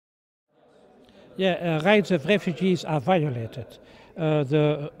Yeah, rights of refugees are violated.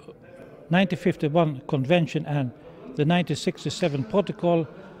 The 1951 Convention and the 1967 Protocol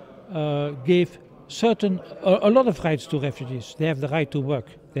gave a lot of rights to refugees. They have the right to work.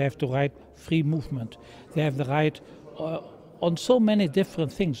 They have the right free movement. They have the right on so many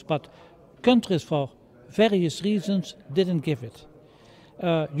different things. But countries, for various reasons, didn't give it.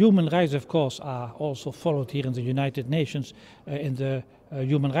 Human rights, of course, are also followed here in the United Nations, in the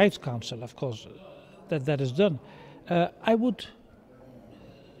Human Rights Council, of course, that is done. I would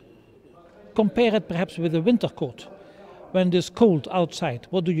compare it perhaps with a winter coat. When it is cold outside,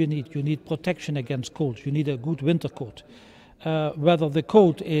 what do you need? You need protection against cold. You need a good winter coat. Whether the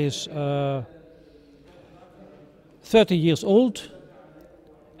coat is 30 years old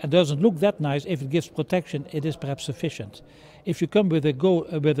and doesn't look that nice, if it gives protection, it is perhaps sufficient. If you come with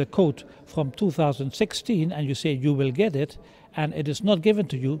a coat from 2016 and you say you will get it, and it is not given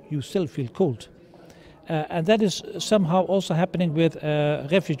to you, you still feel cold. And that is somehow also happening with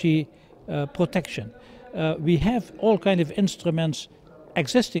refugee protection. We have all kinds of instruments,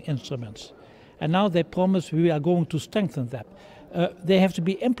 existing instruments, and now they promise we are going to strengthen them. They have to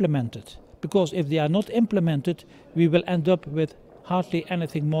be implemented, because if they are not implemented, we will end up with hardly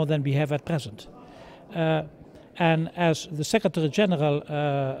anything more than we have at present. And as the Secretary General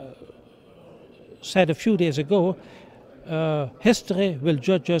said a few days ago, history will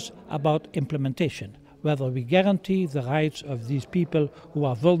judge us about implementation, whether we guarantee the rights of these people who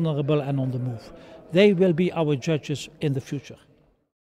are vulnerable and on the move. They will be our judges in the future.